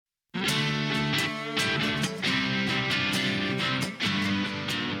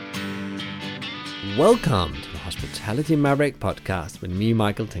Welcome to the Hospitality Maverick podcast with me,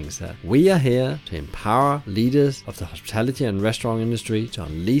 Michael Tingsager. We are here to empower leaders of the hospitality and restaurant industry to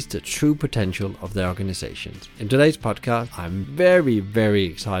unleash the true potential of their organizations. In today's podcast, I'm very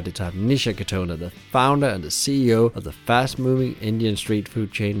excited to have Nisha Katona, the founder and the CEO of the fast-moving Indian street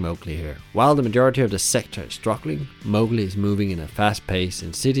food chain Mowgli here. While the majority of the sector is struggling, Mowgli is moving in a fast pace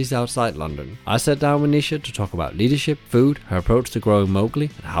in cities outside London. I sat down with Nisha to talk about leadership, food, her approach to growing Mowgli,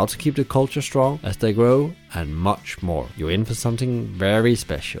 and how to keep the culture strong as they grow, and much more. You're in for something very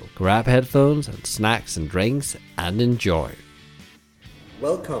special. Grab headphones and snacks and drinks and enjoy.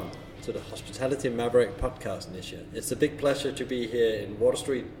 Welcome to the Hospitality Maverick podcast, Nisha. It's a big pleasure to be here in Water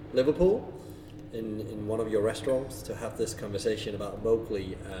Street, Liverpool, in one of your restaurants, to have this conversation about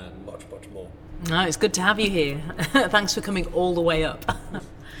Mowgli and much more. No, it's good to have you here. Thanks for coming all the way up.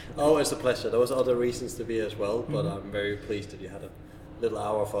 Oh, it's a pleasure. There was other reasons to be as well, but I'm very pleased that you had a little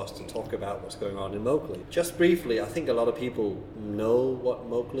hour for us to talk about what's going on in Mowgli. Just briefly, I think a lot of people know what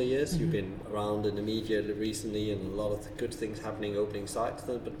Mowgli is. You've been around in the media recently and a lot of good things happening, opening sites.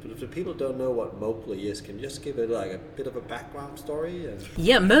 But if the people don't know what Mowgli is, can you just give it like a bit of a background story?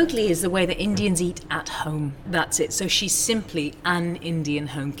 Yeah, Mowgli is the way that Indians eat at home. That's it. So she's simply an Indian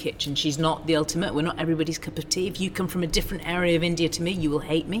home kitchen. She's not the ultimate. We're not everybody's cup of tea. If you come from a different area of India to me, you will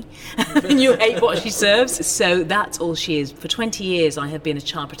hate me. And you'll hate what she serves. So that's all she is. For 20 years, I have been a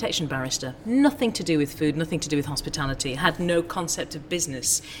child protection barrister. Nothing to do with food, nothing to do with hospitality. I had no concept of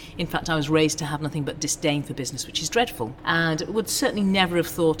business. In fact, I was raised to have nothing but disdain for business, which is dreadful. And would certainly never have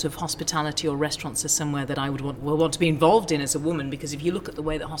thought of hospitality or restaurants as somewhere that I would want to be involved in as a woman, because if you look at the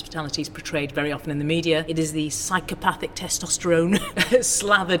way that hospitality is portrayed very often in the media, it is the psychopathic testosterone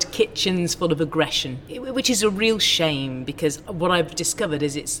slathered kitchens full of aggression, which is a real shame, because what I've discovered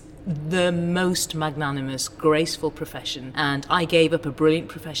is it's the most magnanimous, graceful profession, and I gave up a brilliant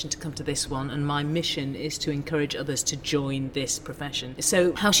profession to come to this one, and my mission is to encourage others to join this profession.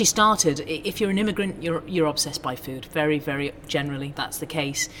 So how she started, if you're an immigrant, you're obsessed by food. Very generally that's the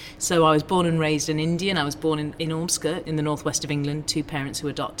case. So I was born and raised in India, and I was born in Ormskirk in the northwest of England, two parents who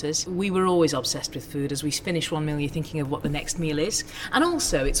were doctors. We were always obsessed with food. As we finish one meal, you're thinking of what the next meal is, and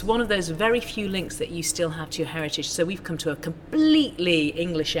also it's one of those very few links that you still have to your heritage. So we've come to a completely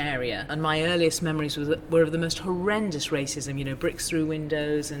English area, and my earliest memories were of the most horrendous racism, bricks through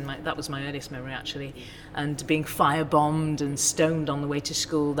windows, and that was my earliest memory actually, and being firebombed and stoned on the way to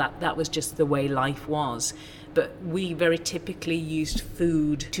school. That was just the way life was. But we very typically used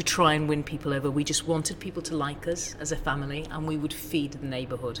food to try and win people over. We just wanted people to like us as a family, and we would feed the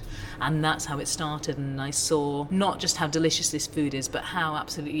neighbourhood. And that's how it started. And I saw not just how delicious this food is, but how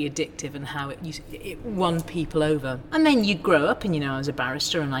absolutely addictive, and how it won people over. And then you grow up, and I was a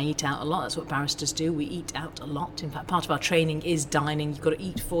barrister, and I eat out a lot. That's what barristers do. We eat out a lot. In fact, part of our training is dining. You've got to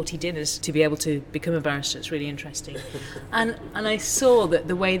eat 40 dinners to be able to become a barrister. It's really interesting. And I saw that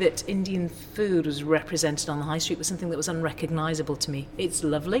the way that Indian food was represented on the high street was something that was unrecognisable to me. It's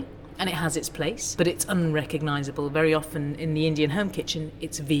lovely and it has its place, but it's unrecognisable. Very often in the Indian home kitchen,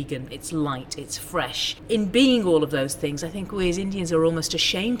 it's vegan, it's light, it's fresh. In being all of those things, I think we as Indians are almost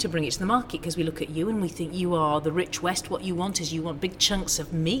ashamed to bring it to the market, because we look at you and we think you are the rich West. What you want is you want big chunks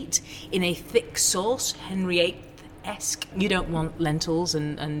of meat in a thick sauce, Henry VIII-esque. You don't want lentils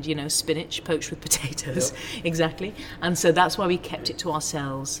and spinach poached with potatoes. Yep. Exactly. And so that's why we kept it to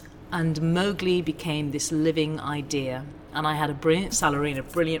ourselves. And Mowgli became this living idea. And I had a brilliant salary and a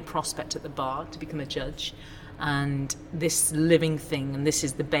brilliant prospect at the bar to become a judge. And this living thing, and this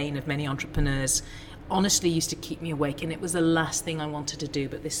is the bane of many entrepreneurs, honestly used to keep me awake. And it was the last thing I wanted to do.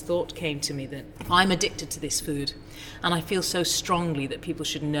 But this thought came to me that if I'm addicted to this food, and I feel so strongly that people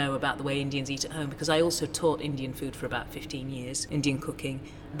should know about the way Indians eat at home, because I also taught Indian food for about 15 years, Indian cooking,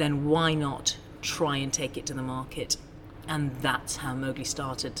 then why not try and take it to the market? And that's how Mowgli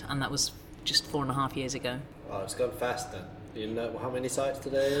started, and that was just 4.5 years ago. Wow, it's gone fast then. Do you know how many sites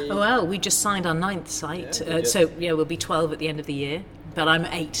today? Oh, well, we just signed our 9th site, we'll be 12 at the end of the year, but I'm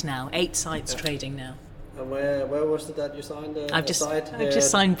 8 now, 8 sites trading now. And where was it that you signed I've just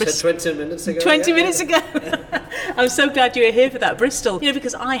signed Bristol 20 minutes ago. 20 minutes ago. I'm so glad you were here for that, Bristol.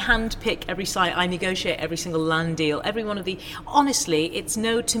 Because I handpick every site, I negotiate every single land deal, every one of the. Honestly, it's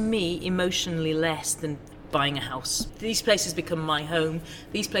to me emotionally less than buying a house. These places become my home.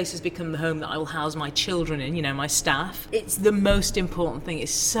 These places become the home that I will house my children in, my staff. It's the most important thing.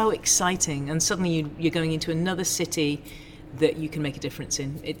 It's so exciting, and suddenly you're going into another city that you can make a difference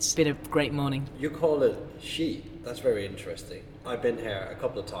in. It's been a great morning. You call it she. That's very interesting. I've been here a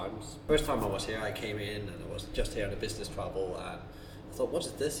couple of times. First time I was here, I came in and I was just here on a business travel, and I thought, what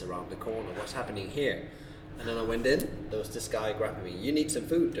is this around the corner? What's happening here? And then I went in, there was this guy grabbing me, you need some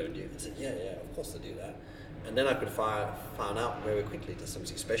food, don't you? I said, yeah, of course I do that. And then I could find out very quickly there's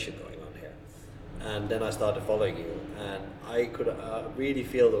something special going on here. And then I started following you, and I could really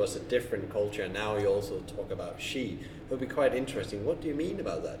feel there was a different culture. And now you also talk about she. It would be quite interesting. What do you mean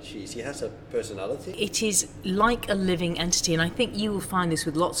about that? She has a personality? It is like a living entity, and I think you will find this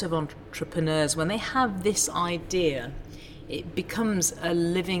with lots of entrepreneurs. When they have this idea, it becomes a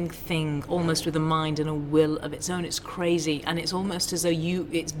living thing, almost with a mind and a will of its own. It's crazy, and it's almost as though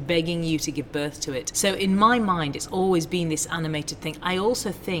it's begging you to give birth to it. So in my mind, it's always been this animated thing. I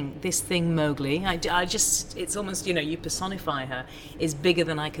also think this thing, Mowgli, it's almost, you personify her, is bigger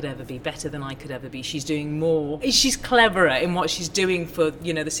than I could ever be, better than I could ever be. She's doing more. She's cleverer in what she's doing for,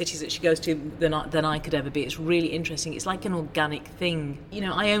 the cities that she goes to than I could ever be. It's really interesting. It's like an organic thing.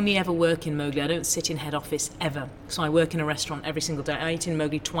 I only ever work in Mowgli. I don't sit in head office ever. So I work in a restaurant every single day. I eat in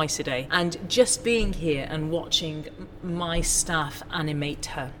Mowgli twice a day. And just being here and watching my staff animate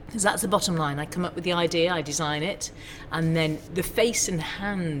her, because that's the bottom line. I come up with the idea, I design it, and then the face and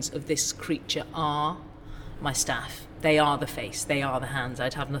hands of this creature are my staff. They are the face, they are the hands.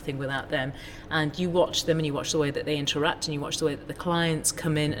 I'd have nothing without them. And you watch them, and you watch the way that they interact, and you watch the way that the clients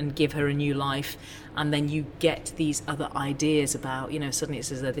come in and give her a new life. And then you get these other ideas about, suddenly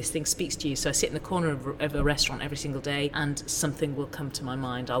it's as though this thing speaks to you. So I sit in the corner of a restaurant every single day, and something will come to my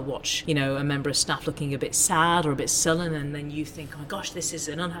mind. I'll watch, a member of staff looking a bit sad or a bit sullen, and then you think, oh my gosh, this is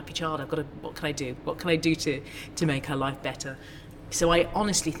an unhappy child. What can I do? What can I do to make her life better? So I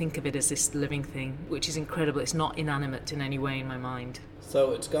honestly think of it as this living thing, which is incredible. It's not inanimate in any way in my mind.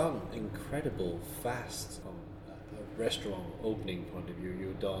 So it's gone incredible fast from a restaurant opening point of view.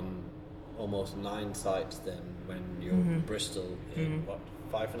 You've done almost 9 sites then when you're in Bristol in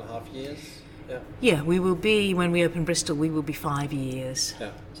 5.5 years? Yeah, we will be, when we open Bristol, we will be 5 years.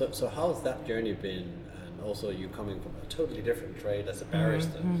 Yeah. So how's that journey been? And also you coming from a totally different trade as a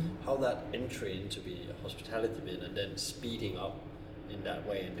barrister, how that entry into the hospitality been, and then speeding up in that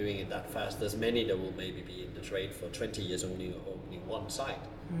way and doing it that fast? There's many that will maybe be in the trade for 20 years only opening one site.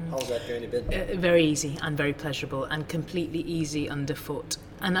 How's that journey been? Very easy and very pleasurable, and completely easy underfoot.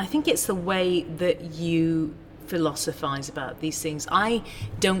 And I think it's the way that you philosophize about these things. I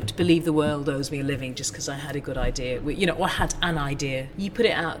don't believe the world owes me a living just because I had a good idea, or had an idea. You put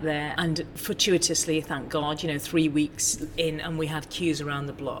it out there, and fortuitously, thank God, 3 weeks in and we had queues around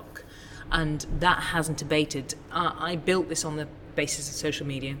the block. And that hasn't abated. I built this on the basis of social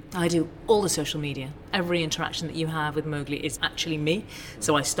media. I do all the social media. Every interaction that you have with Mowgli is actually me.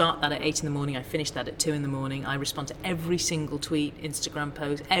 So I start that at 8 in the morning, I finish that at 2 in the morning. I respond to every single tweet, Instagram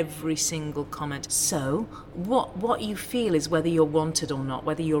post, every single comment. So what you feel is whether you're wanted or not,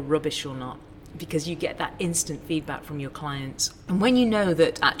 whether you're rubbish or not, because you get that instant feedback from your clients. And when you know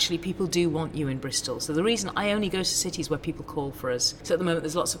that actually people do want you in Bristol. So the reason I only go to cities where people call for us. So at the moment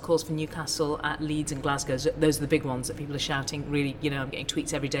there's lots of calls for Newcastle, at Leeds and Glasgow. Those are the big ones that people are shouting, really, I'm getting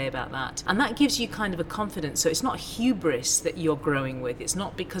tweets every day about that. And that gives you kind of a confidence. So it's not hubris that you're growing with. It's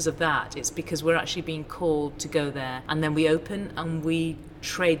not because of that. It's because we're actually being called to go there. And then we open and we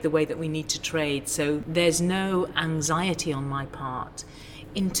trade the way that we need to trade. So there's no anxiety on my part.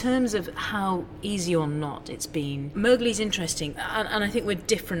 In terms of how easy or not it's been, Mowgli's interesting, and I think we're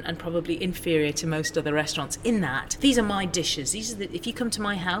different and probably inferior to most other restaurants in that these are my dishes. If you come to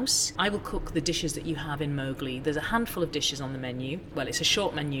my house, I will cook the dishes that you have in Mowgli. There's a handful of dishes on the menu. Well, it's a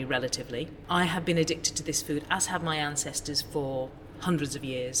short menu relatively. I have been addicted to this food, as have my ancestors, for hundreds of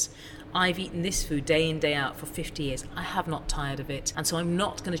years. I've eaten this food day in, day out for 50 years. I have not tired of it. And so I'm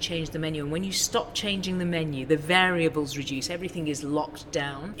not going to change the menu. And when you stop changing the menu, the variables reduce. Everything is locked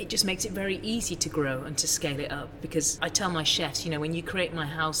down. It just makes it very easy to grow and to scale it up. Because I tell my chefs, when you create my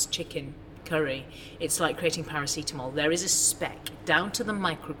house chicken curry, it's like creating paracetamol. There is a spec down to the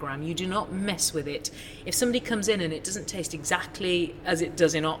microgram. You do not mess with it. If somebody comes in and it doesn't taste exactly as it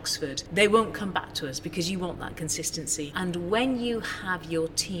does in Oxford, they won't come back to us because you want that consistency. And when you have your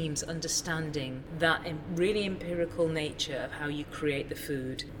teams understanding that really empirical nature of how you create the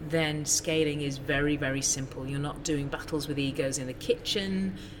food, then scaling is very, very simple. You're not doing battles with egos in the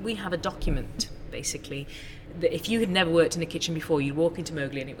kitchen. We have a document, basically, that if you had never worked in a kitchen before, you'd walk into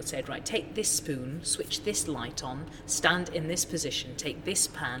Mowgli and it would say, right, take this spoon, switch this light on, stand in this position, take this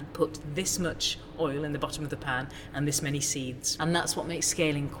pan, put this much oil in the bottom of the pan and this many seeds. And that's what makes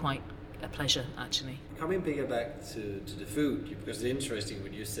scaling quite a pleasure, actually. Coming bigger back to the food, because it's interesting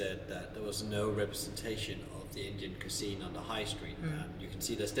when you said that there was no representation of the Indian cuisine on the high street. You can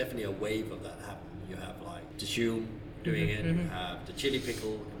see there's definitely a wave of that happening. You have like Dishoom doing it. You have the Chili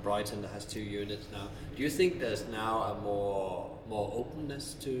Pickle in Brighton that has 2 units now. Do you think there's now a more more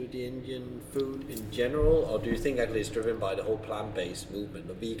openness to the Indian food in general, or do you think actually it's driven by the whole plant-based movement,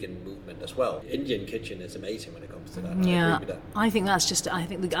 the vegan movement as well? Indian kitchen is amazing when it comes to that. Yeah, I agree with that. I think that's just,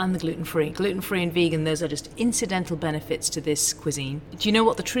 and the gluten-free and vegan, those are just incidental benefits to this cuisine. Do you know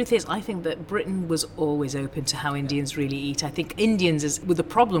what the truth is? I think that Britain was always open to how Indians really eat. I think Indians, the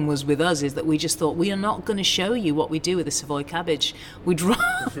problem was with us is that we just thought, we are not going to show you what we do with the Savoy cabbage. We'd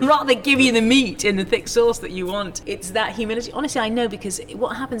rather give you the meat in the thick sauce that you want. It's that humility. Honestly, I know, because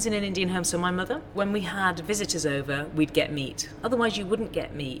what happens in an Indian home, so my mother, when we had visitors over, we'd get meat. Otherwise you wouldn't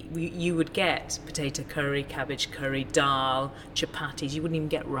get meat. You would get potato curry, cabbage curry, dal, chapatis. You wouldn't even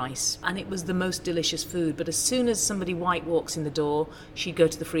get rice. And it was the most delicious food. But as soon as somebody white walks in the door, she'd go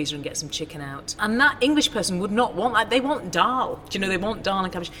to the freezer and get some chicken out. And that English person would not want that. They want dal. Do you know, they want dal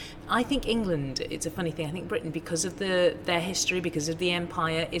and cabbage. I think England, it's a funny thing, I think Britain, because of their history, because of the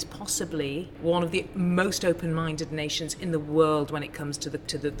empire, is possibly one of the most open-minded nations in the world when it comes to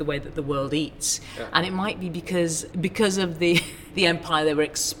the way that the world eats. Yeah. And it might be because of the empire, they were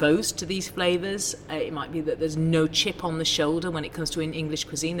exposed to these flavours. It might be that there's no chip on the shoulder when it comes to English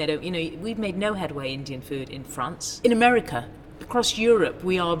cuisine. They don't, we've made no headway Indian food in France. In America, across Europe,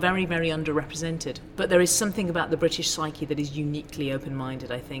 we are very, very underrepresented. But there is something about the British psyche that is uniquely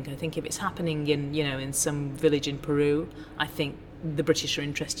open-minded, I think. I think if it's happening in some village in Peru, I think the British are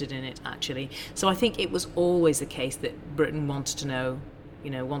interested in it, actually. So I think it was always the case that Britain wanted to know,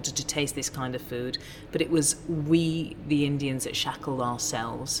 wanted to taste this kind of food, but it was we, the Indians, that shackled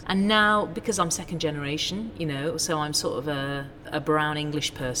ourselves. And now, because I'm second generation, so I'm sort of a brown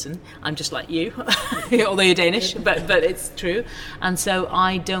English person. I'm just like you, although you're Danish, but it's true. And so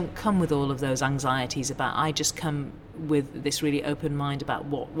I don't come with all of those anxieties I just come with this really open mind about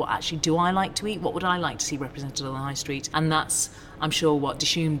what actually do I like to eat, what would I like to see represented on the high street. And that's, I'm sure, what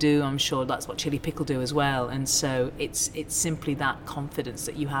Dishoom do, I'm sure that's what Chili Pickle do as well. And so it's simply that confidence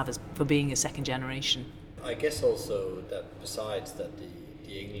that you have for being a second generation. I guess also that besides that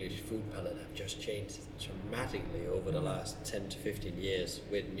the English food palette have just changed dramatically over the last 10 to 15 years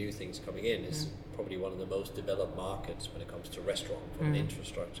with new things coming in. It's probably one of the most developed markets when it comes to restaurant from an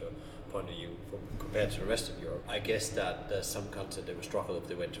infrastructure point of view compared to the rest of Europe. I guess that there's some countries that would struggle if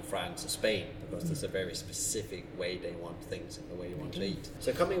they went to France or Spain, because there's a very specific way they want things and the way they want to eat.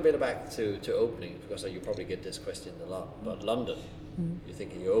 So coming a bit back to opening, because you probably get this question a lot, but London, you're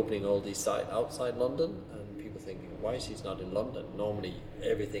thinking you're opening all these sites outside London, and people thinking, why is he not in London? Normally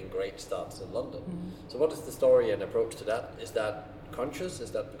everything great starts in London. So what is the story and approach to that? Is that conscious?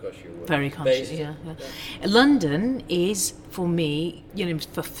 Is that because you were very conscious? Yeah. London is, for me,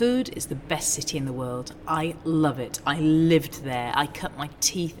 for food, is the best city in the world. I love it. I lived there. I cut my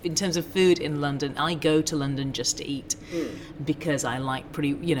teeth in terms of food in London. I go to London just to eat because I like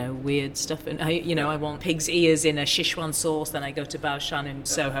pretty, weird stuff. And I want pig's ears in a Szechuan sauce. Then I go to Baoshan in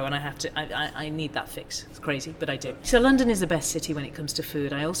Soho, and I need that fix. It's crazy, but I do. So London is the best city when it comes to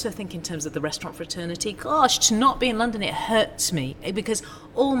food. I also think in terms of the restaurant fraternity, gosh, to not be in London, it hurts me. Because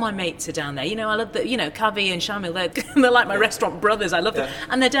all my mates are down there. I love that, Kavi and Shamil, they're like my restaurant brothers. I love them.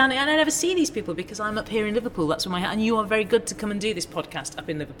 And they're down there, and I never see these people because I'm up here in Liverpool. That's where and you are very good to come and do this podcast up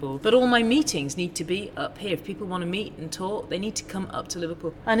in Liverpool. But all my meetings need to be up here. If people want to meet and talk, they need to come up to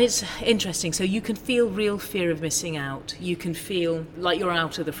Liverpool. And it's interesting. So you can feel real fear of missing out. You can feel like you're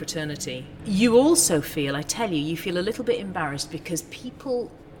out of the fraternity. You also feel, I tell you feel a little bit embarrassed because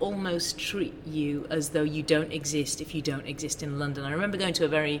people almost treat you as though you don't exist if you don't exist in London. I remember going to a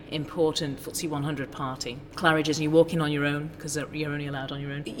very important FTSE 100 party, Claridge's, and you walk in on your own because you're only allowed on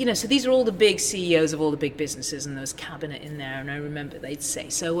your own. So these are all the big CEOs of all the big businesses, and there was cabinet in there, and I remember they'd say,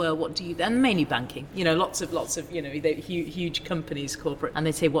 so what do you, and mainly banking, lots of huge companies, corporate, and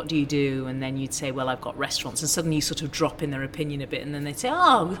they'd say, what do you do? And then you'd say, well, I've got restaurants, and suddenly you sort of drop in their opinion a bit, and then they'd say,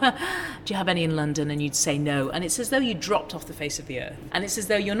 oh, do you have any in London? And you'd say no, and it's as though you dropped off the face of the earth, and it's as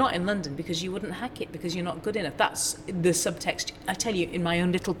though you're not in London because you wouldn't hack it, because you're not good enough. That's the subtext. I tell you, in my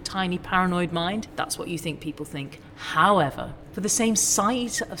own little tiny paranoid mind, that's what you think people think. However, for the same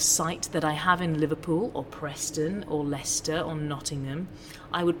sight that I have in Liverpool or Preston or Leicester or Nottingham,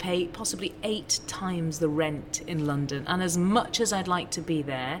 I would pay possibly 8 times the rent in London. And as much as I'd like to be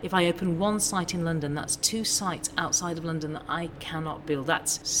there, if I open one site in London, that's 2 sites outside of London that I cannot build.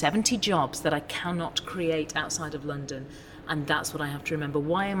 That's 70 jobs that I cannot create outside of London. And that's what I have to remember.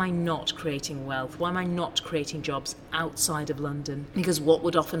 Why am I not creating wealth? Why am I not creating jobs outside of London? Because what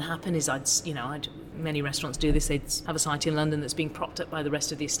would often happen is Many restaurants do this. They have a site in London that's being propped up by the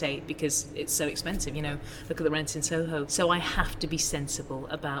rest of the estate because it's so expensive. Look at the rents in Soho. So I have to be sensible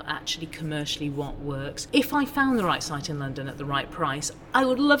about actually commercially what works. If I found the right site in London at the right price, I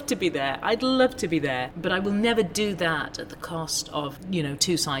would love to be there. I'd love to be there. But I will never do that at the cost of,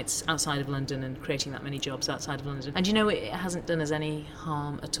 2 sites outside of London and creating that many jobs outside of London. And it hasn't done us any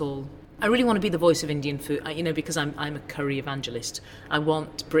harm at all. I really want to be the voice of Indian food, because I'm a curry evangelist. I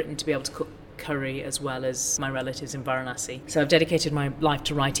want Britain to be able to cook curry as well as my relatives in Varanasi. So I've dedicated my life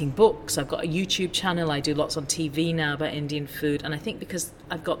to writing books. I've got a YouTube channel. I do lots on TV now about Indian food. And I think because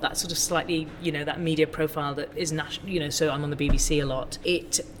I've got that sort of slightly, that media profile that is national, so I'm on the BBC a lot,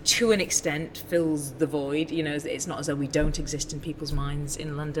 it to an extent fills the void. It's not as though we don't exist in people's minds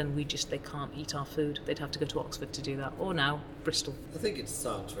in London. They can't eat our food. They'd have to go to Oxford to do that, or now Bristol. I think it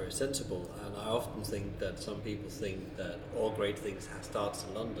sounds very sensible, and I often think that some people think that all great things starts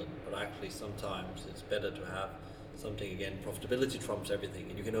in London, but actually sometimes it's better to have something, again, profitability trumps everything,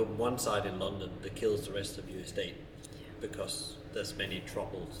 and you can open one site in London that kills the rest of your estate because there's many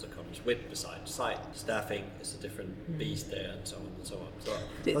troubles that comes with besides site. Staffing is a different beast there, and so on and so on.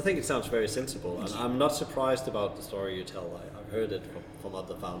 So I think it sounds very sensible, and I'm not surprised about the story you tell. I've heard it from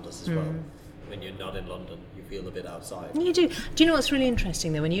other founders as well. When you're not in London, you feel a bit outside. You do. Do you know what's really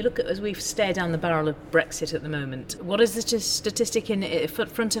interesting, though? When you look at, as we stare down the barrel of Brexit at the moment, what is the statistic in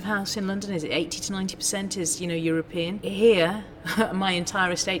front of house in London? Is it 80 to 90% is, European? Here, my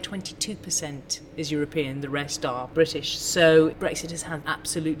entire estate, 22% is European. The rest are British. So Brexit has had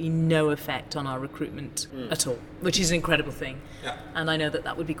absolutely no effect on our recruitment at all, which is an incredible thing. Yeah. And I know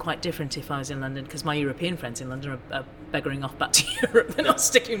that would be quite different if I was in London, because my European friends in London are begging off back to Europe. They're not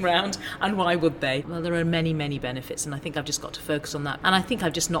sticking around. And why would they? Well, there are many, many benefits, and I think I've just got to focus on that. And I think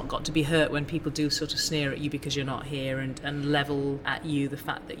I've just not got to be hurt when people do sort of sneer at you because you're not here and level at you the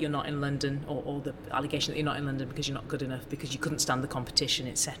fact that you're not in London, or the allegation that you're not in London because you're not good enough, because you couldn't stand the competition,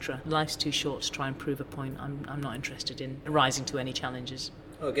 etc. Life's too short to try and prove a point. I'm not interested in rising to any challenges.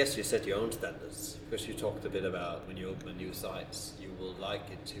 Well, I guess you set your own standards, because you talked a bit about when you open new sites, you will like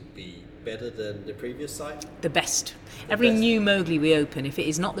it to be better than the previous site? The best. Every new Mowgli we open, if it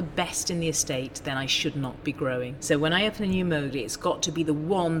is not the best in the estate, then I should not be growing. So when I open a new Mowgli, it's got to be the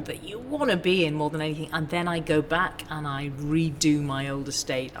one that you want to be in more than anything. And then I go back and I redo my old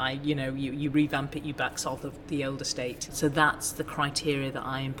estate. You revamp it, you back solve the old estate. So that's the criteria that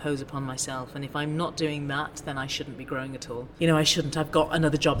I impose upon myself. And if I'm not doing that, then I shouldn't be growing at all. I shouldn't. I've got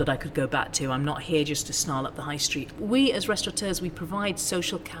another job that I could go back to. I'm not here just to snarl up the high street. We as restaurateurs, we provide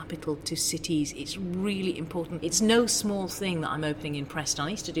social capital to cities. It's really important. It's no small thing that I'm opening in Preston.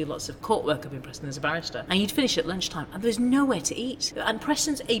 I used to do lots of court work up in Preston as a barrister, and you'd finish at lunchtime and there's nowhere to eat. And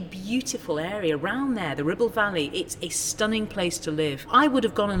Preston's a beautiful area around there, the Ribble Valley. It's a stunning place to live. I would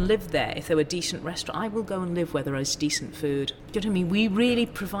have gone and lived there if there were decent restaurants. I will go and live where there is decent food. Do you know what I mean? We really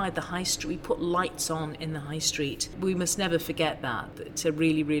provide the high street. We put lights on in the high street. We must never forget that. It's a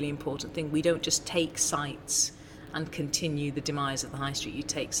really, really important thing. We don't just take sites and continue the demise of the high street. You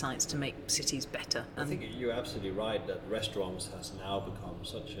take sites to make cities better. I think you're absolutely right that restaurants has now become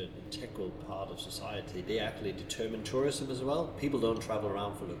such an integral part of society. They actually determine tourism as well. People don't travel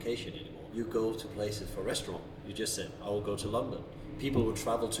around for location anymore. You go to places for restaurant. You just said, I will go to London. People would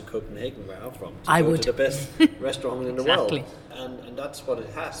travel to Copenhagen, where I'm from, to go to the best restaurant in the world. And that's what it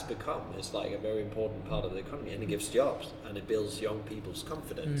has become. It's like a very important part of the economy, and it gives jobs and it builds young people's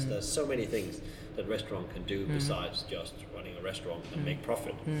confidence. There's so many things that restaurant can do besides just running a restaurant and make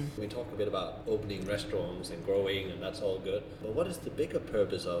profit. We talk a bit about opening restaurants and growing, and that's all good. But what is the bigger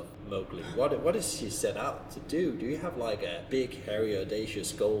purpose of Mowgli? What is she set out to do? Do you have like a big, hairy,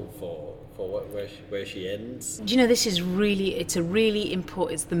 audacious goal for where she ends? Do you know, it's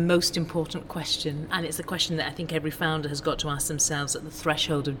the most important question, and it's a question that I think every founder has got to ask themselves at the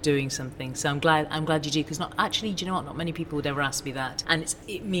threshold of doing something. So I'm glad you do, because not many people would ever ask me that, and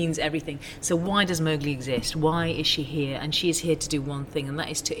it means everything. So why does Mowgli exist? Why is she here? And she is here to do one thing, and that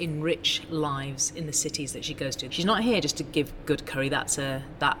is to enrich lives in the cities that she goes to. She's not here just to give good curry. That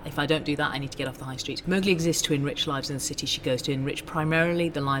if I don't do that, I need to get off the high street. Mowgli exists to enrich lives in the cities she goes to, enrich primarily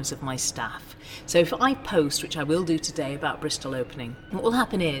the lives of my staff. So if I post, which I will do today, about Bristol opening, what will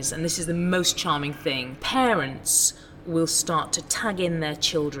happen is, and this is the most charming thing, parents will start to tag in their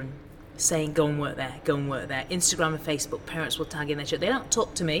children, saying, go and work there, go and work there. Instagram and Facebook, parents will tag in their children. They don't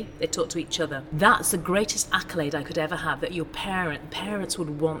talk to me, they talk to each other. That's the greatest accolade I could ever have, that your parents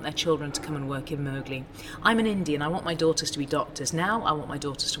would want their children to come and work in Mowgli. I'm an Indian, I want my daughters to be doctors. Now I want my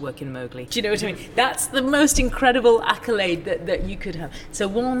daughters to work in Mowgli. Do you know what I mean? That's the most incredible accolade that you could have. So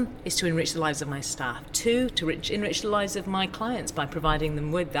one is to enrich the lives of my staff. Two, to enrich the lives of my clients by providing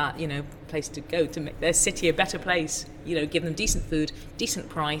them with that, place to go to make their city a better place. Give them decent food, decent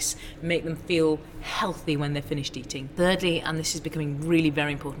price, make them feel healthy when they're finished eating. Thirdly, and this is becoming really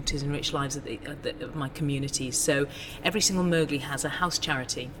very important, is enrich lives of my communities. So every single Mowgli has a house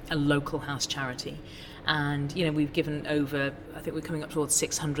charity, a local house charity. And we've given over, I think we're coming up towards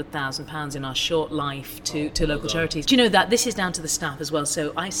 £600,000 in our short life to local charities. Do you know that this is down to the staff as well?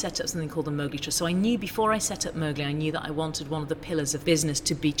 So I set up something called the Mowgli Trust. So I knew before I set up Mowgli, I knew that I wanted one of the pillars of business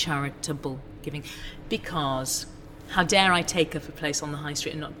to be charitable giving, because how dare I take up a place on the high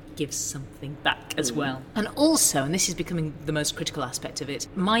street and not give something back as well? And also, and this is becoming the most critical aspect of it,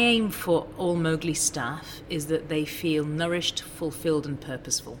 my aim for all Mowgli staff is that they feel nourished, fulfilled and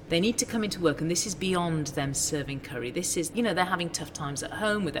purposeful. They need to come into work, and this is beyond them serving curry. This is, they're having tough times at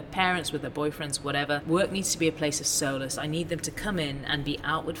home with their parents, with their boyfriends, whatever. Work needs to be a place of solace. I need them to come in and be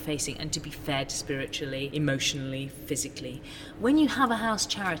outward facing and to be fed spiritually, emotionally, physically. When you have a house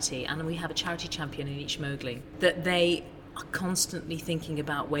charity, and we have a charity champion in each Mowgli, that they are constantly thinking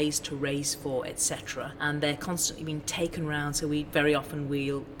about ways to raise for, etc. And they're constantly being taken round. So we very often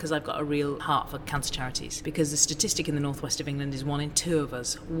because I've got a real heart for cancer charities, because the statistic in the northwest of England is 1 in 2 of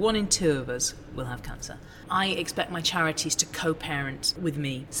us will have cancer. I expect my charities to co-parent with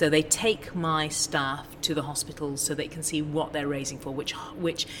me. So they take my staff to the hospitals so they can see what they're raising for, which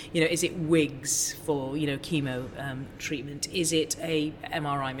is it wigs for, chemo treatment? Is it a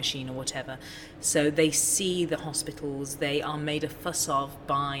MRI machine or whatever? So they see the hospitals, they are made a fuss of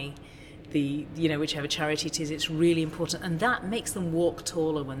by the, whichever charity it is. It's really important, and that makes them walk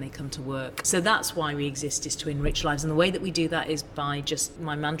taller when they come to work. So that's why we exist, is to enrich lives, and the way that we do that is by just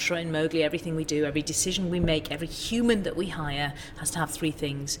my mantra in Mowgli. Everything we do, every decision we make, every human that we hire has to have 3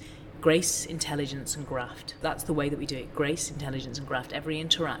 things: grace, intelligence and graft. That's the way that we do it: grace, intelligence and graft. Every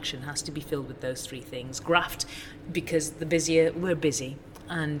interaction has to be filled with those 3 things. Graft, because the busier we're busy,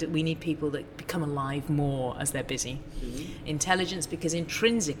 and we need people that become alive more as they're busy. Intelligence, because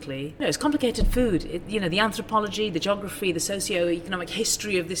intrinsically, it's complicated food. The anthropology, the geography, the socio-economic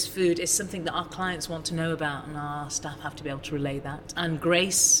history of this food is something that our clients want to know about, and our staff have to be able to relay that. And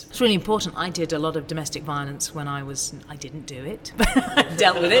grace, it's really important. I did a lot of domestic violence when I didn't do it,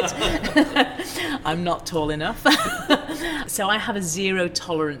 dealt with it. I'm not tall enough. So I have a 0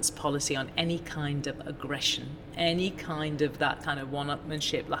 tolerance policy on any kind of aggression, any kind of that kind of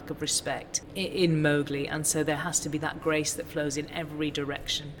one-upmanship, lack of respect in Mowgli. And so there has to be that grace that flows in every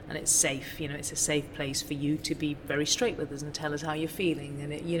direction, and it's safe. It's a safe place for you to be very straight with us and tell us how you're feeling.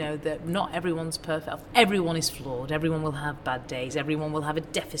 And that not everyone's perfect. Everyone is flawed. Everyone will have bad days. Everyone will have a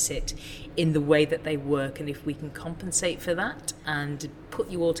deficit in the way that they work. And if we can compensate for that and put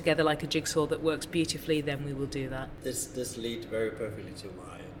you all together like a jigsaw that works beautifully, then we will do that. This leads very perfectly to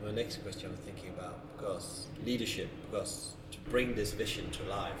my next question I'm thinking about, because leadership, because to bring this vision to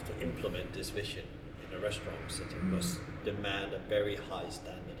life, to implement this vision in a restaurant setting must demand a very high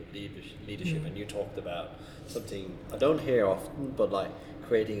standard of leadership. And you talked about something I don't hear often, but like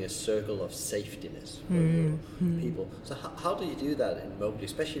creating a circle of safetyness for people. So how do you do that in Mowgli,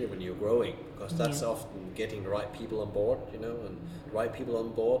 especially when you're growing? Because that's often getting the right people on board, and the right people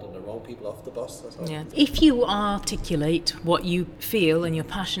on board and the wrong people off the bus. If you articulate what you feel and you're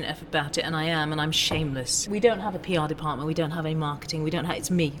passionate about it, and I am, and I'm shameless. We don't have a PR department, we don't have a marketing,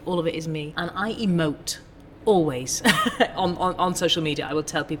 it's me. All of it is me. And I emote. Always on social media. I will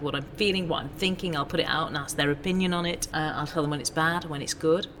tell people what I'm feeling, what I'm thinking. I'll put it out and ask their opinion on it. I'll tell them when it's bad, when it's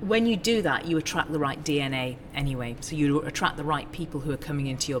good. When you do that, you attract the right DNA anyway. So you attract the right people who are coming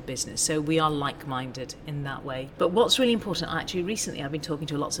into your business. So we are like-minded in that way. But what's really important, actually, recently I've been talking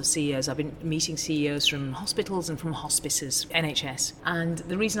to lots of CEOs. I've been meeting CEOs from hospitals and from hospices, NHS. And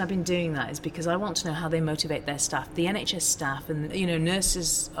the reason I've been doing that is because I want to know how they motivate their staff, the NHS staff and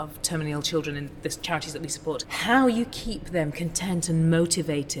nurses of terminally ill children in the charities that we support. How you keep them content and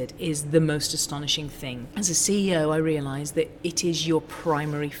motivated is the most astonishing thing. As a CEO, I realise that it is your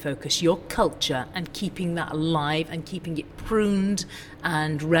primary focus, your culture, and keeping that alive and keeping it pruned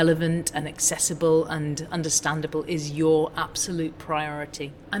and relevant and accessible and understandable is your absolute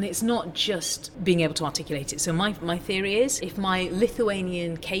priority. And it's not just being able to articulate it. So my theory is, if my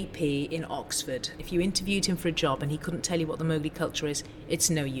Lithuanian KP in Oxford, if you interviewed him for a job and he couldn't tell you what the Mowgli culture is, it's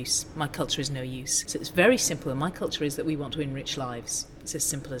no use. My culture is no use. So it's very simple. And my culture is that we want to enrich lives. It's as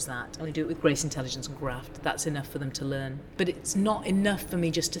simple as that. And we do it with grace, intelligence and graft. That's enough for them to learn. But it's not enough for me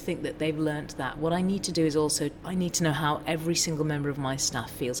just to think that they've learnt that. What I need to do is also, I need to know how every single member of my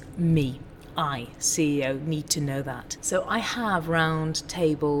staff feels. Me. I, CEO, need to know that. So I have round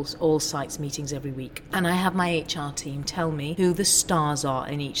tables, all sites meetings every week. And I have my HR team tell me who the stars are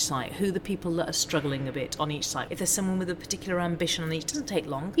in each site, who the people that are struggling a bit on each site. If there's someone with a particular ambition on each, it doesn't take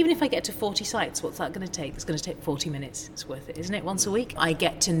long. Even if I get to 40 sites, what's that going to take? It's going to take 40 minutes. It's worth it, isn't it? Once a week. I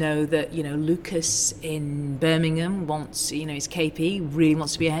get to know that, Lucas in Birmingham wants, his KP, really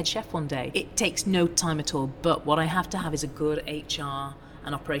wants to be a head chef one day. It takes no time at all. But what I have to have is a good HR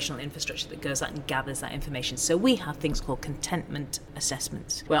and operational infrastructure that goes out and gathers that information. So we have things called contentment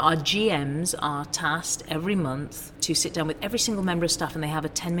assessments, where our GMs are tasked every month to sit down with every single member of staff, and they have a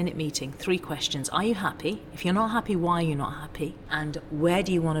 10-minute meeting. 3 questions. Are you happy? If you're not happy, why are you not happy? And where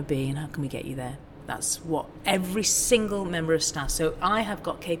do you want to be, and how can we get you there? That's what every single member of staff. So I have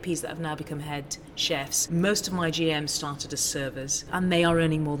got KPs that have now become head chefs. Most of my GMs started as servers, and they are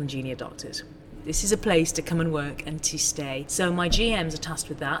earning more than junior doctors. This is a place to come and work and to stay. So my GMs are tasked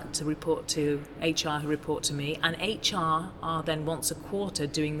with that, to report to HR, who report to me, and HR are then once a quarter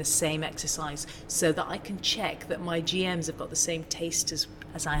doing the same exercise, so that I can check that my GMs have got the same taste as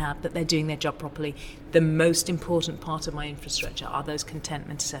I have, that they're doing their job properly. The most important part of my infrastructure are those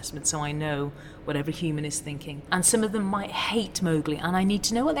contentment assessments, so I know what every human is thinking. And some of them might hate Mowgli, and I need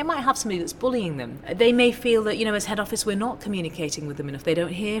to know what they might have somebody that's bullying them. They may feel that, as head office, we're not communicating with them enough. They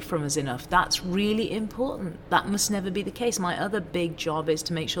don't hear from us enough. That's really important. That must never be the case. My other big job is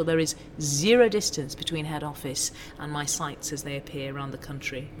to make sure there is zero distance between head office and my sites as they appear around the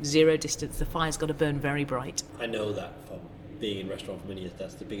country. Zero distance. The fire's got to burn very bright. I know that from being in restaurant for many years,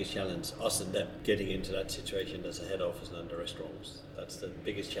 that's the biggest challenge, us and them, getting into that situation as a head office and under restaurants. That's the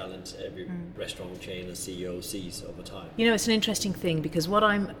biggest challenge every restaurant chain and CEO sees over time. It's an interesting thing, because what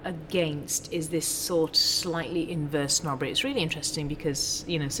I'm against is this sort of slightly inverse snobbery. It's really interesting because,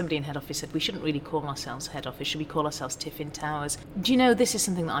 somebody in head office said we shouldn't really call ourselves head office, should we call ourselves Tiffin Towers? Do you know, this is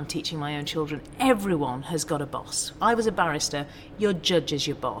something that I'm teaching my own children. Everyone has got a boss. I was a barrister, your judge is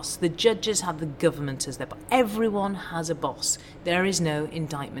your boss. The judges have the government as their boss. Everyone has a boss. There is no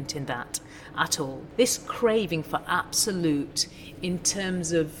indictment in that at all. This craving for absolute, in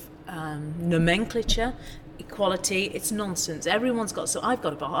terms of nomenclature, equality, it's nonsense. Everyone's got, so I've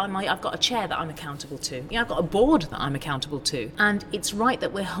got I've got a chair that I'm accountable to. I've got a board that I'm accountable to. And it's right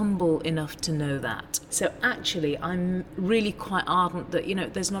that we're humble enough to know that. So actually, I'm really quite ardent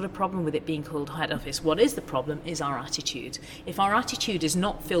that, there's not a problem with it being called head office. What is the problem is our attitude. If our attitude is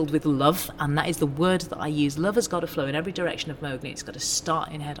not filled with love, and that is the word that I use, love has got to flow in every direction of Mowgli. It's got to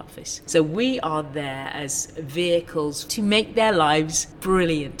start in head office. So we are there as vehicles to make their lives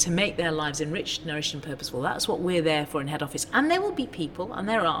brilliant, to make their lives enriched, nourished and purposeful. That's what we're there for in head office. And there will be people, and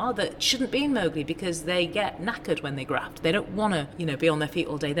there are, that shouldn't be in Mowgli because they get knackered when they graft. They don't want to, be on their feet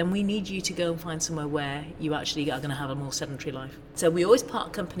all day. Then we need you to go and find somewhere where you actually are going to have a more sedentary life. So we always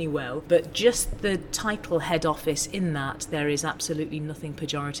part company well, but just the title head office, in that there is absolutely nothing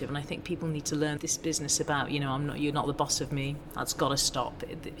pejorative. And I think people need to learn this business about, you're not the boss of me. That's got to stop.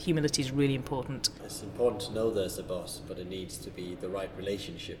 Humility is really important. It's important to know there's a boss, but it needs to be the right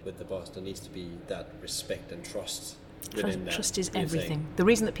relationship with the boss. There needs to be that respect and trust within that. Trust is everything. The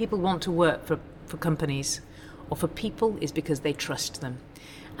reason that people want to work for companies or for people is because they trust them.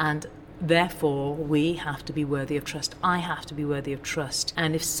 And therefore, we have to be worthy of trust. I have to be worthy of trust.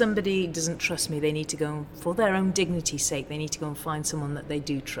 And if somebody doesn't trust me, they need to go, for their own dignity's sake, they need to go and find someone that they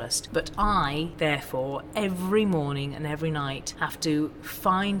do trust. But I, therefore, every morning and every night have to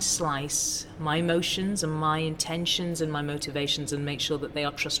slice my emotions and my intentions and my motivations and make sure that they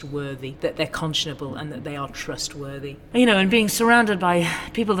are trustworthy, that they're conscionable and that they are trustworthy. And being surrounded by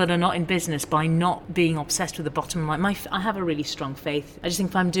people that are not in business, by not being obsessed with the bottom line. I have a really strong faith. I just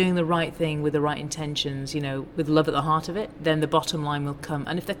think if I'm doing the right thing with the right intentions, with love at the heart of it, then the bottom line will come.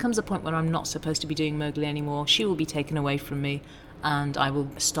 And if there comes a point where I'm not supposed to be doing Mowgli anymore, she will be taken away from me, and I will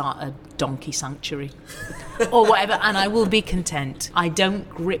start a donkey sanctuary or whatever, and I will be content. I don't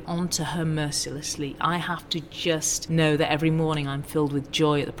grip onto her mercilessly. I have to just know that every morning I'm filled with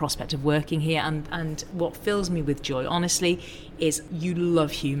joy at the prospect of working here, and what fills me with joy, honestly, is you love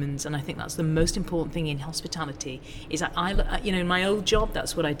humans. And I think that's the most important thing in hospitality, is in my old job,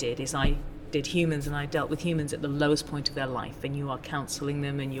 that's what I did, is I did humans, and I dealt with humans at the lowest point of their life, and you are counselling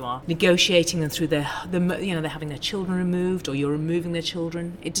them and you are negotiating them through they're having their children removed, or you're removing their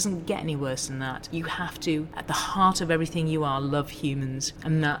children. It doesn't get any worse than that. You have to, at the heart of everything you are, love humans,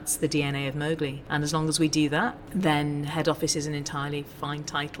 and that's the DNA of Mowgli. And as long as we do that, then head office is an entirely fine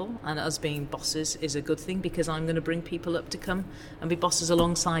title, and us being bosses is a good thing, because I'm going to bring people up to come and be bosses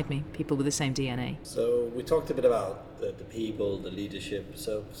alongside me, people with the same DNA. So we talked a bit about the people, the leadership.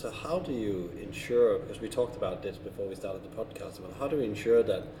 So how do you ensure, because we talked about this before we started the podcast, about how do we ensure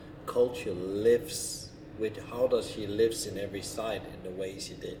that culture lives with, how does she lives in every side in the way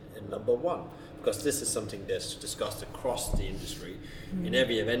she did in number one? Because this is something that's discussed across the industry. In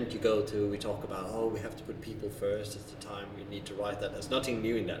every event you go to, we talk about, we have to put people first. It's the time we need to write that. There's nothing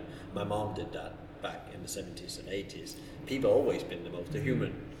new in that. My mom did that back in the 70s and 80s. People always been the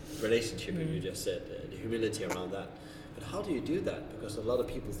human relationship, as you just said, the humility around that. But how do you do that? Because a lot of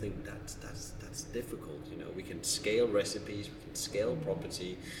people think that's difficult. We can scale recipes, we can scale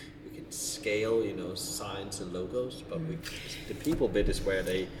property, we can scale, signs and logos, but the people bit is where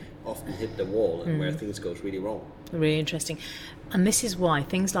they often hit the wall and where things goes really wrong. Really interesting. And this is why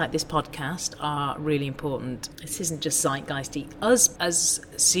things like this podcast are really important. This isn't just zeitgeisty. Us as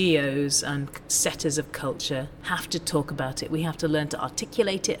CEOs and setters of culture have to talk about it. We have to learn to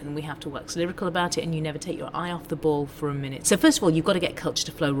articulate it, and we have to wax lyrical about it, and you never take your eye off the ball for a minute. So first of all, you've got to get culture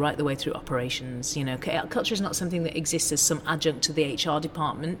to flow right the way through operations. Culture is not something that exists as some adjunct to the HR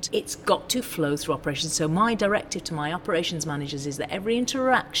department. It's got to flow through operations. So my directive to my operations managers is that every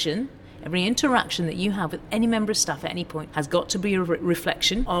interaction that you have with any member of staff at any point has got to be a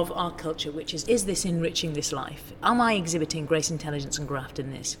reflection of our culture, which is this enriching this life? Am I exhibiting grace, intelligence and graft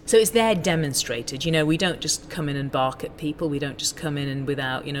in this? So it's there demonstrated. We don't just come in and bark at people. We don't just come in and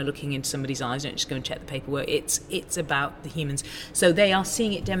without, looking into somebody's eyes, don't just go and check the paperwork. It's about the humans. So they are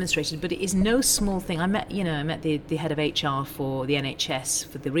seeing it demonstrated, but it is no small thing. I met the head of HR for the NHS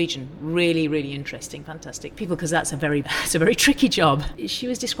for the region. Really, really interesting, fantastic people, because it's a very tricky job. She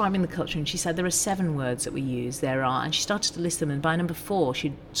was describing the culture, and she said there are 7 words that we use. And she started to list them, and by number 4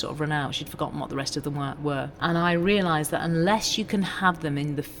 she'd sort of run out. She'd forgotten what the rest of them were. And I realised that unless you can have them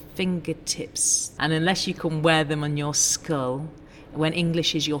in the fingertips, and unless you can wear them on your skull, when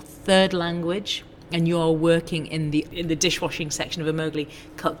English is your third language and you're working in the dishwashing section of a Mowgli,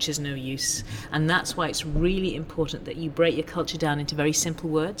 culture's no use. And that's why it's really important that you break your culture down into very simple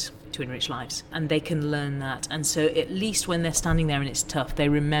words to enrich lives, and they can learn that. And so at least when they're standing there and it's tough, they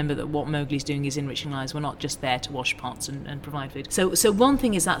remember that what Mowgli's doing is enriching lives. We're not just there to wash pots and provide food. So one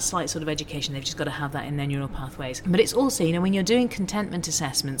thing is that slight sort of education. They've just got to have that in their neural pathways. But it's also, when you're doing contentment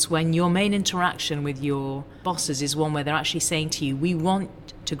assessments, when your main interaction with your bosses is one where they're actually saying to you, we want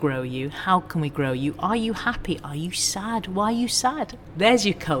to grow you. How can we grow you? Are you happy? Are you sad? Why are you sad? There's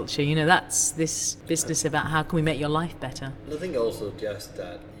your culture. That's this business about how can we make your life better. And I think also just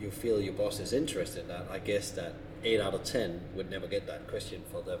that you feel your boss is interested in that. I guess that 8 out of 10 would never get that question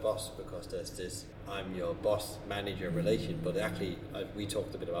for their boss, because there's this I'm your boss manager relation. But actually, we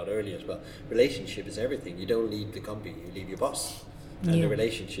talked a bit about earlier as well, relationship is everything. You don't leave the company, you leave your boss. And the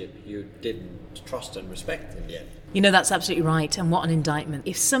relationship you didn't trust and respect in the end. That's absolutely right. And what an indictment.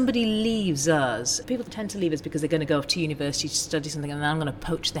 If somebody leaves us, people tend to leave us because they're going to go off to university to study something, and then I'm going to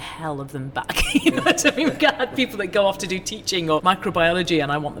poach the hell of them back. We've got people that go off to do teaching or microbiology,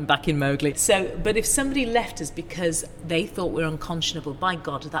 and I want them back in Mowgli. But if somebody left us because they thought we were unconscionable, by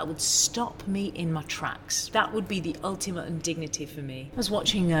God, that would stop me in my tracks. That would be the ultimate indignity for me. I was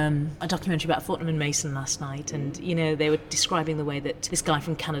watching a documentary about Fortnum and Mason last night, and they were describing the way that this guy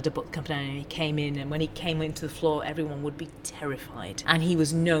from Canada Book Company, he came in, and when he came into the floor, everyone would be terrified. And he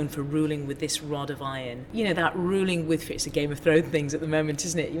was known for ruling with this rod of iron. That ruling with fear, it's a Game of Thrones things at the moment,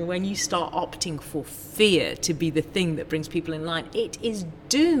 isn't it? When you start opting for fear to be the thing that brings people in line, it is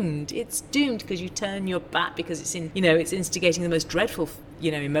doomed. It's doomed because you turn your back, because it's it's instigating the most dreadful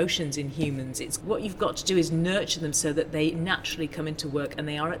emotions in humans. It's what you've got to do is nurture them so that they naturally come into work and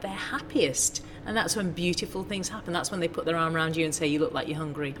they are at their happiest. And that's when beautiful things happen. That's when they put their arm around you and say, you look like you're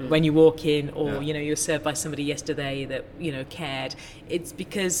hungry when you walk in, or you were served by somebody yesterday that cared. It's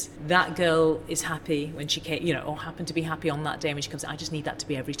because that girl is happy when she came, or happened to be happy on that day when she comes in. I just need that to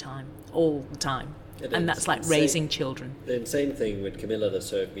be every time, all the time. And that's like raising children. The insane thing with Camilla that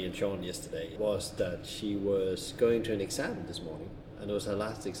served me and Sean yesterday was that she was going to an exam this morning, and it was her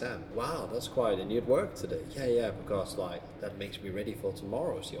last exam. Wow, that's quite, and you'd work today. Yeah, because that makes me ready for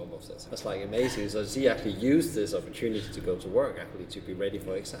tomorrow, she almost says. That's amazing. So she actually used this opportunity to go to work, actually to be ready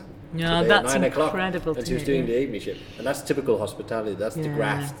for exam. Yeah, today that's at 9 incredible. And she was doing the evening shift. And that's typical hospitality. That's the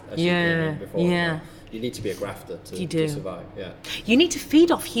graft, as you came in before. Yeah. You need to be a grafter to survive. Yeah. You need to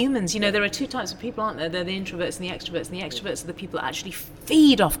feed off humans. There are 2 types of people, aren't there? They're the introverts and the extroverts. And the extroverts are the people that actually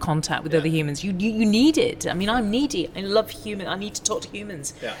feed off contact with other humans. You need it. I mean, I'm needy. I love humans. I need to talk to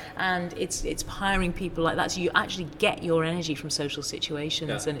humans. Yeah. And it's hiring people like that. So you actually get your energy from social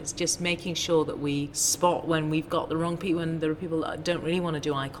situations. And it's just making sure that we spot when we've got the wrong people, and there are people that don't really want to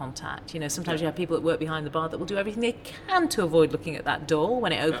do eye contact. Sometimes you have people that work behind the bar that will do everything they can to avoid looking at that door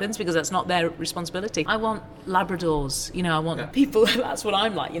when it opens, because that's not their responsibility. honestly, I want Labradors, I want people, that's what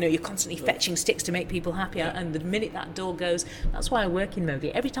I'm like, you're constantly fetching sticks to make people happier, and the minute that door goes, that's why I work in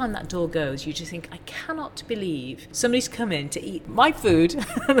Mowgli. Every time that door goes, you just think, I cannot believe somebody's come in to eat my food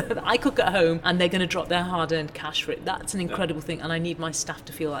that I cook at home, and they're going to drop their hard-earned cash for it. That's an incredible thing, and I need my staff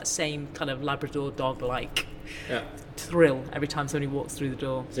to feel that same kind of Labrador dog-like thrill every time somebody walks through the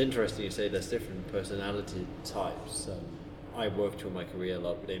door. It's interesting you say there's different personality types. I worked through my career a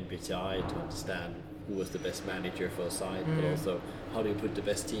lot with MBTI to understand who was the best manager for a site, but also how do you put the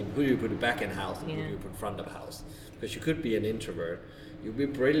best team, who do you put back in house and who do you put front of house? Because you could be an introvert, you'll be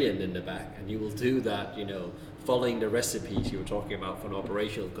brilliant in the back, and you will do that, following the recipes you were talking about for an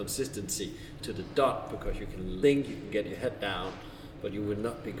operational consistency to the dot, because you can think, you can get your head down, but you would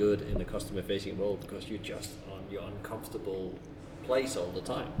not be good in the customer facing role because you're just on your uncomfortable place all the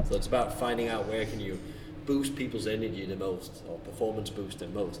time. So it's about finding out where can you boost people's energy the most, or performance boost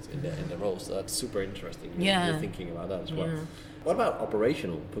them most in the role. So that's super interesting. You're thinking about that as well. What about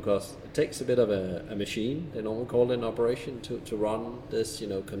operational? Because it takes a bit of a machine, they normally call it an operation, to run this,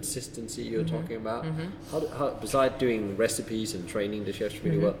 consistency you're talking about. How, besides doing recipes and training the chefs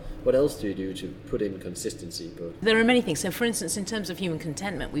really well, what else do you do to put in consistency? There are many things. So for instance, in terms of human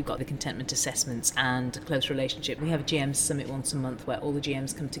contentment, we've got the contentment assessments and a close relationship. We have a GM summit once a month where all the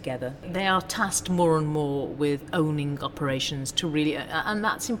GMs come together. They are tasked more and more with owning operations to really, and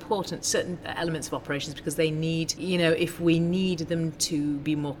that's important, certain elements of operations, because they need, if we need them to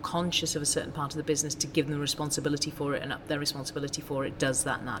be more conscious of a certain part of the business, to give them responsibility for it and up their responsibility for it, does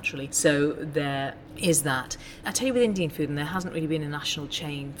that naturally. So there is that. I tell you, with Indian food, and there hasn't really been a national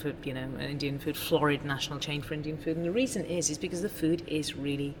chain for, an Indian food, florid national chain for Indian food, and the reason is because the food is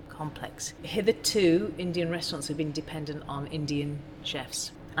really complex. Hitherto, Indian restaurants have been dependent on Indian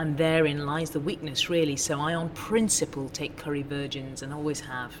chefs. And therein lies the weakness, really. So I, on principle, take curry virgins and always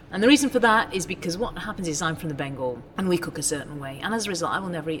have. And the reason for that is because what happens is I'm from the Bengal and we cook a certain way. And as a result, I will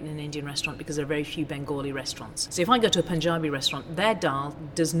never eat in an Indian restaurant because there are very few Bengali restaurants. So if I go to a Punjabi restaurant, their dal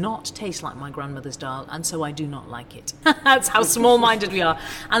does not taste like my grandmother's dal, and so I do not like it. That's how small-minded we are.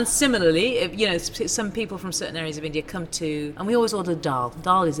 And similarly, if, some people from certain areas of India come to, and we always order dal.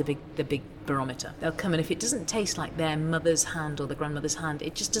 Dal is the big barometer. They'll come, and if it doesn't taste like their mother's hand or the grandmother's hand,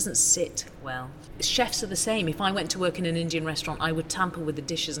 it just doesn't sit well. Chefs are the same. If I went to work in an Indian restaurant, I would tamper with the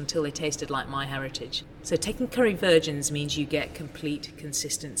dishes until they tasted like my heritage. So taking curry virgins means you get complete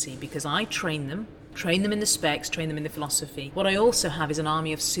consistency, because I train them in the specs, train them in the philosophy. What I also have is an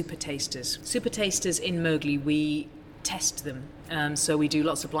army of super tasters. Super tasters in Mowgli, we test them. So we do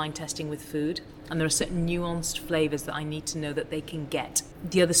lots of blind testing with food, and there are certain nuanced flavours that I need to know that they can get.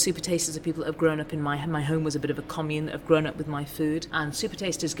 The other super tasters are people that have grown up in my home was a bit of a commune, that have grown up with my food, and super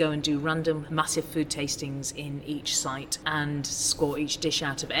tasters go and do random massive food tastings in each site and score each dish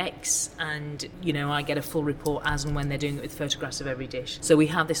out of X, and I get a full report as and when they're doing it with photographs of every dish. So we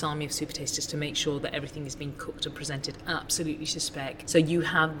have this army of super tasters to make sure that everything is being cooked and presented absolutely to spec. So you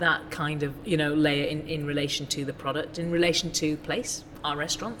have that kind of layer in relation to the product, in relation to place. Our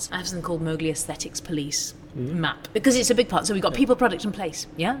restaurants, I have something called Mowgli Aesthetics Police map, because it's a big part. So we've got people, product and place.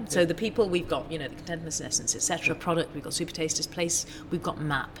 So the people, we've got the contentment essence, etc. Product, we've got super tasters, place, we've got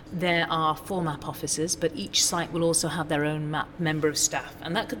map. There are 4 map officers, but each site will also have their own map member of staff,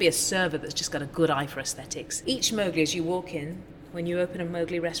 and that could be a server that's just got a good eye for aesthetics. Each Mowgli, as you walk in, when you open a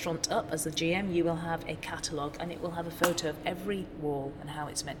Mowgli restaurant up as the GM, you will have a catalogue, and it will have a photo of every wall and how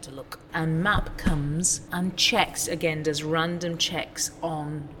it's meant to look. And MAP comes and checks, again, does random checks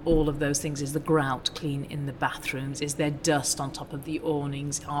on all of those things. Is the grout clean in the bathrooms? Is there dust on top of the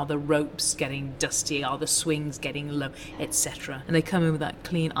awnings? Are the ropes getting dusty? Are the swings getting low? Etc. And they come in with that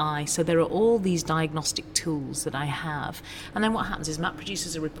clean eye. So there are all these diagnostic tools that I have. And then what happens is MAP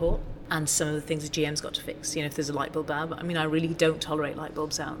produces a report, and some of the things the GM's got to fix. If there's a light bulb out. I mean, I really don't tolerate light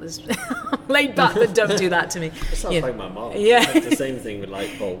bulbs out. There's laid back, but don't do that to me. It sounds like my mom. It's the same thing with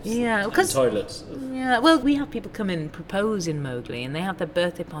light bulbs and toilets. Yeah, well, we have people come in and propose in Mowgli, and they have their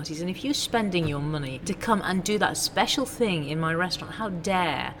birthday parties, and if you're spending your money to come and do that special thing in my restaurant, how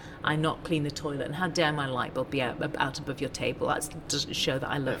dare I not clean the toilet, and how dare my light bulb be out above your table? That doesn't show that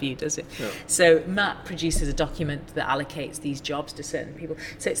I love you, does it? No. So Matt produces a document that allocates these jobs to certain people.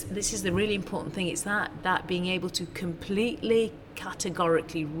 So this is the really important thing. It's that being able to completely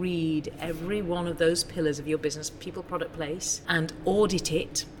categorically read every one of those pillars of your business, people, product, place, and audit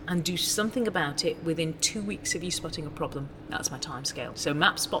it and do something about it within 2 weeks of you spotting a problem. That's my time scale. So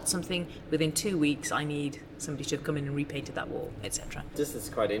MAP spots something, within 2 weeks I need somebody to have come in and repainted that wall, etc. This is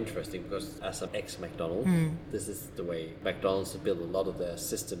quite interesting because as an ex-McDonald's, this is the way McDonald's build a lot of their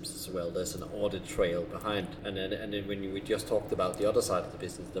systems as well. There's an audit trail behind. And then when we just talked about the other side of the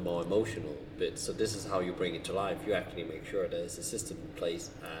business, the more emotional bit. So this is how you bring it to life. You actually make sure there's a system in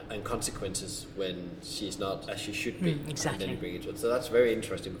place and consequences when she's not as she should be. Exactly. And then you bring it to it. So that's very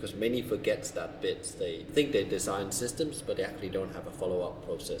interesting because many forget that bit. They think they design systems, but they actually don't have a follow-up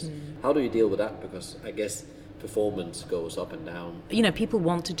process. How do you deal with that? Because I guess performance goes up and down. You know, people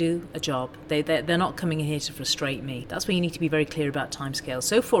want to do a job. They're not coming in here to frustrate me. That's where you need to be very clear about timescale.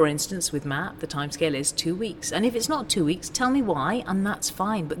 So, for instance, with MAP, the timescale is 2 weeks. And if it's not 2 weeks, tell me why, and that's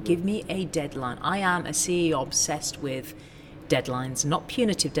fine. But give me a deadline. I am a CEO obsessed with deadlines, not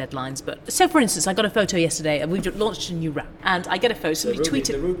punitive deadlines, but so for instance, I got a photo yesterday and we've launched a new wrap and I get a photo, somebody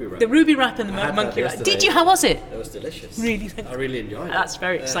tweeted the Ruby wrap and the monkey wrap. Did you? How was it? It was delicious. Really? I really enjoyed it. That's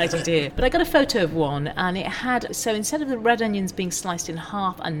very exciting to hear. But I got a photo of one and it had, so instead of the red onions being sliced in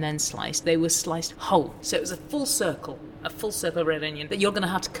half and then sliced, they were sliced whole. So it was a full circle of red onion that you're going to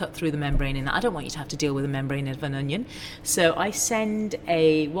have to cut through the membrane in that. I don't want you to have to deal with the membrane of an onion. So I send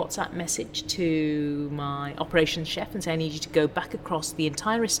a WhatsApp message to my operations chef and say I need you to go back across the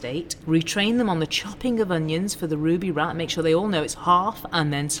entire estate, retrain them on the chopping of onions for the Ruby wrap, make sure they all know it's half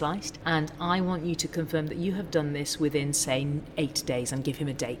and then sliced, and I want you to confirm that you have done this within, say, 8 days, and give him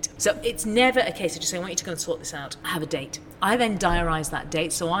a date. So it's never a case of just saying I want you to go and sort this out. I have a date. I then diarise that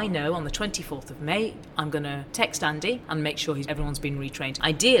date so I know on the 24th of May I'm going to text Andy and make sure everyone's been retrained.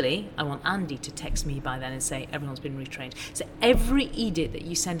 Ideally, I want Andy to text me by then and say everyone's been retrained. So every edict that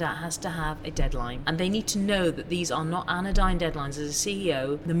you send out has to have a deadline, and they need to know that these are not anodyne deadlines. As a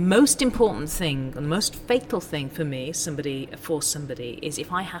CEO, the most important thing and the most fatal thing for me, for somebody, is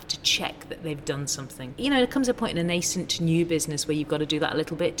if I have to check that they've done something. You know, there comes a point in a nascent new business where you've got to do that a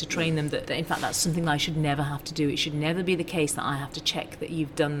little bit to train them that in fact that's something that I should never have to do. It should never be the case that I have to check that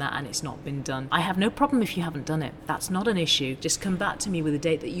you've done that and it's not been done. I have no problem if you haven't done it. That's not an issue. Just come back to me with a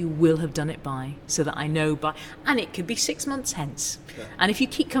date that you will have done it by, so that I know by, and it could be 6 months hence. Yeah. And if you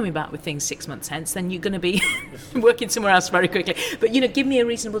keep coming back with things 6 months hence, then you're going to be working somewhere else very quickly. But you know, give me a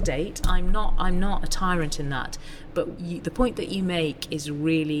reasonable date. I'm not a tyrant in that. But the point that you make is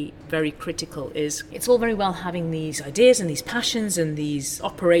really very critical. Is it's all very well having these ideas and these passions and these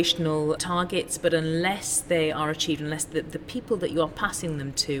operational targets, but unless they are achieved, unless the people that you are passing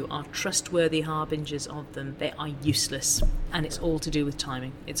them to are trustworthy harbingers of them, they are useless. And it's all to do with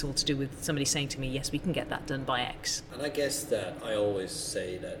timing. It's all to do with somebody saying to me, yes, we can get that done by X. And I guess that I always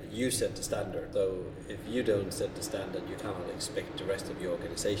say that you set the standard. So if you don't set the standard, you cannot expect the rest of your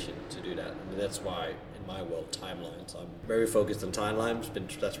organization to do that. And that's why in my world, timelines. I'm very focused on timelines.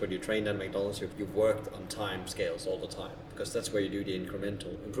 That's where you trained at McDonald's. You've worked on time scales all the time because that's where you do the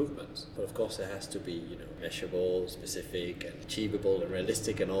incremental improvements. But of course, it has to be, you know, measurable, specific, and achievable, and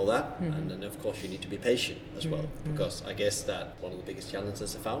realistic, and all that. Mm-hmm. And then of course, you need to be patient as well, because I guess that one of the biggest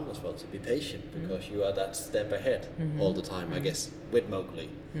challenges I found as well to be patient, because you are that step ahead all the time. I guess with Mowgli,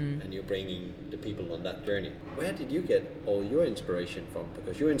 and you're bringing the people on that journey. Where did you get all your inspiration from?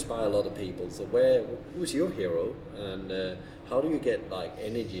 Because you inspire a lot of people. So who's your hero, and how do you get like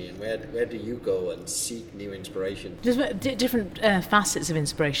energy, and where do you go and seek new inspiration? There's different facets of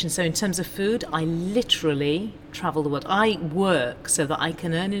inspiration. So in terms of food, I literally travel the world. I work so that I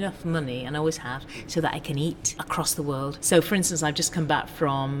can earn enough money, and always have, so that I can eat across the world. So for instance, I've just come back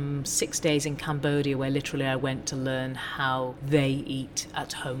from 6 days in Cambodia, where literally I went to learn how they eat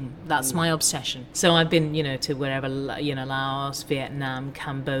at home. That's my obsession. So I've been, you know, to wherever, you know, Laos, Vietnam,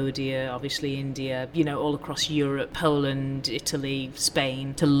 Cambodia, obviously India, you know, all across Europe, Poland, Italy,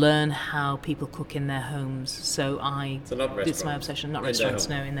 Spain, to learn how people cook in their homes. So it's my obsession. Not restaurants,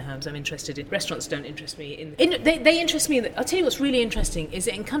 no, in their homes. I'm interested in restaurants. Don't interest me they interest me. I'll tell you what's really interesting is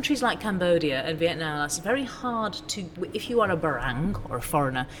that in countries like Cambodia and Vietnam, it's very hard to, if you are a barang or a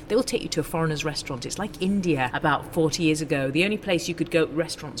foreigner, they will take you to a foreigner's restaurant. It's like India about 40 years ago. The only place you could go,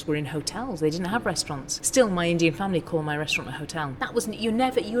 restaurants were in hotels. They didn't have restaurants. Still, my Indian family call my restaurant a hotel. That wasn't, you're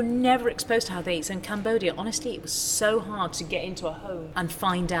never exposed to how they eat. So in Cambodia, honestly, it was so hard to get into a home and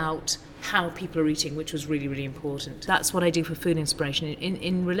find out how people are eating, which was really, really important. That's what I do for Food Inspiration.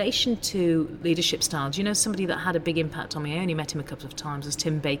 In relation to leadership styles, somebody that had a big impact on me, I only met him a couple of times, was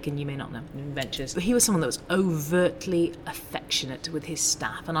Tim Bacon. You may not know, in Ventures. But he was someone that was overtly affectionate with his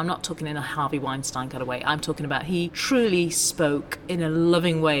staff. And I'm not talking in a Harvey Weinstein kind of way. I'm talking about he truly spoke in a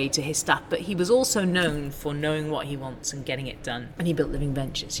loving way to his staff, but he was also known for knowing what he wants and getting it done. And he built Living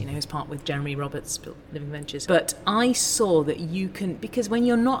Ventures. He was part with Jeremy Roberts, built Living Ventures. But I saw that you can, because when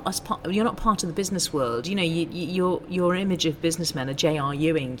you're not part of the business world, your image of businessmen are J.R.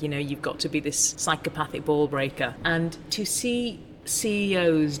 Ewing. You've got to be this psychopathic ball breaker. And to see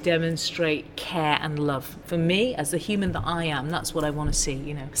CEOs demonstrate care and love. For me, as the human that I am, that's what I want to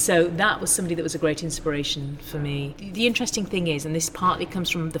see, So that was somebody that was a great inspiration for me. The interesting thing is, and this partly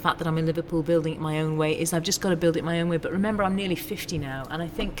comes from the fact that I'm in Liverpool building it my own way, is I've just got to build it my own way. But remember, I'm nearly 50 now, and I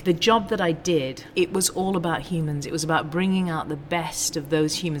think the job that I did, it was all about humans. It was about bringing out the best of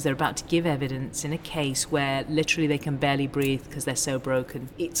those humans. They're about to give evidence in a case where literally they can barely breathe because they're so broken.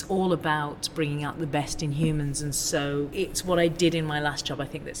 It's all about bringing out the best in humans, and so it's what I did in my last job, I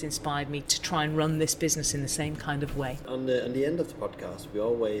think, that's inspired me to try and run this business in the same kind of way. On the end of the podcast, we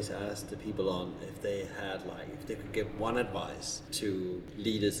always ask the people on if they could give one advice to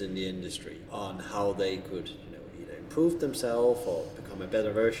leaders in the industry on how they could, either improve themselves or become a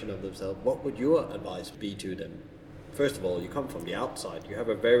better version of themselves. What would your advice be to them? First of all, you come from the outside. You have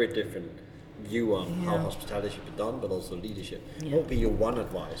a very different view on how hospitality should be done, but also leadership. What would be your one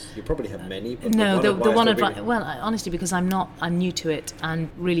advice? You probably have many, but the one advice. Well, honestly, because I'm new to it,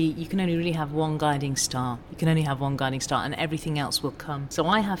 and really, you can only really have one guiding star. And everything else will come. So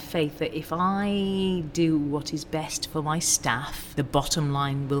I have faith that if I do what is best for my staff, the bottom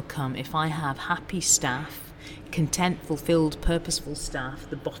line will come. If I have happy staff, content, fulfilled, purposeful staff,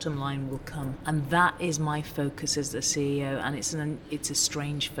 the bottom line will come. And that is my focus as the CEO, and it's a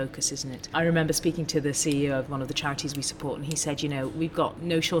strange focus, isn't it? I remember speaking to the CEO of one of the charities we support, and he said, we've got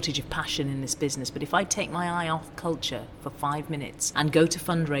no shortage of passion in this business, but if I take my eye off culture for 5 minutes and go to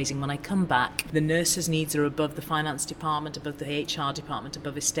fundraising, when I come back, the nurses' needs are above the finance department, above the HR department,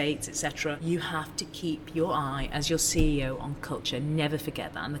 above estates, etc. You have to keep your eye, as your CEO, on culture. Never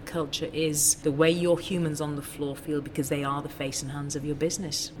forget that. And the culture is the way your humans on the floor feel, because they are the face and hands of your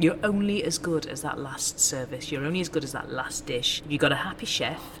business. You're only as good as that last service. You're only as good as that last dish. If you've got a happy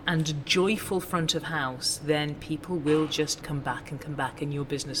chef and a joyful front of house, then people will just come back, and your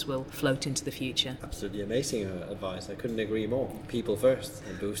business will float into the future. Absolutely amazing advice. I couldn't agree more. People first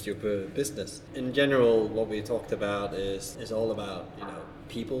and boost your business. In general, what we talked about is all about,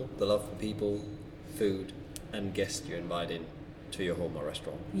 people, the love for people, food, and guests you invite in to your home or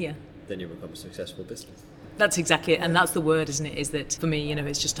restaurant. Yeah. Then you become a successful business. That's exactly it, and that's the word, isn't it? Is that for me,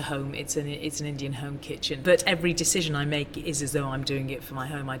 it's just a home. It's an Indian home kitchen. But every decision I make is as though I'm doing it for my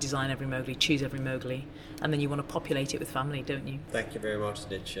home. I design every Mowgli, choose every Mowgli, and then you want to populate it with family, don't you? Thank you very much,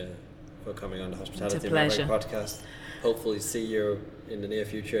 Nitch, for coming on the Hospitality Maverick podcast. Hopefully see you in the near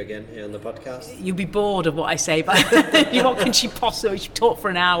future again here on the podcast. You'll be bored of what I say, but what can she possibly? She talk for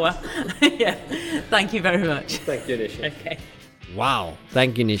an hour. Yeah. Thank you very much. Thank you, Nisha. Okay. Wow.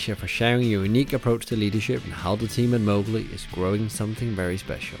 Thank you, Nisha, for sharing your unique approach to leadership and how the team at Mowgli is growing something very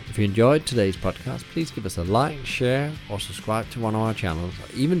special. If you enjoyed today's podcast, please give us a like, share, or subscribe to one of our channels,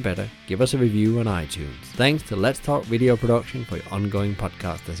 or even better, give us a review on iTunes. Thanks to Let's Talk Video Production for your ongoing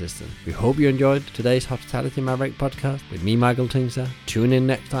podcast assistance. We hope you enjoyed today's Hospitality Maverick podcast with me, Michael Tingsager. Tune in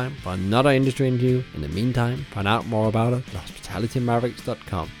next time for another industry interview. In the meantime, find out more about us at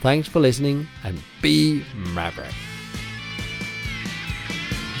hospitalitymavericks.com. Thanks for listening, and be Maverick.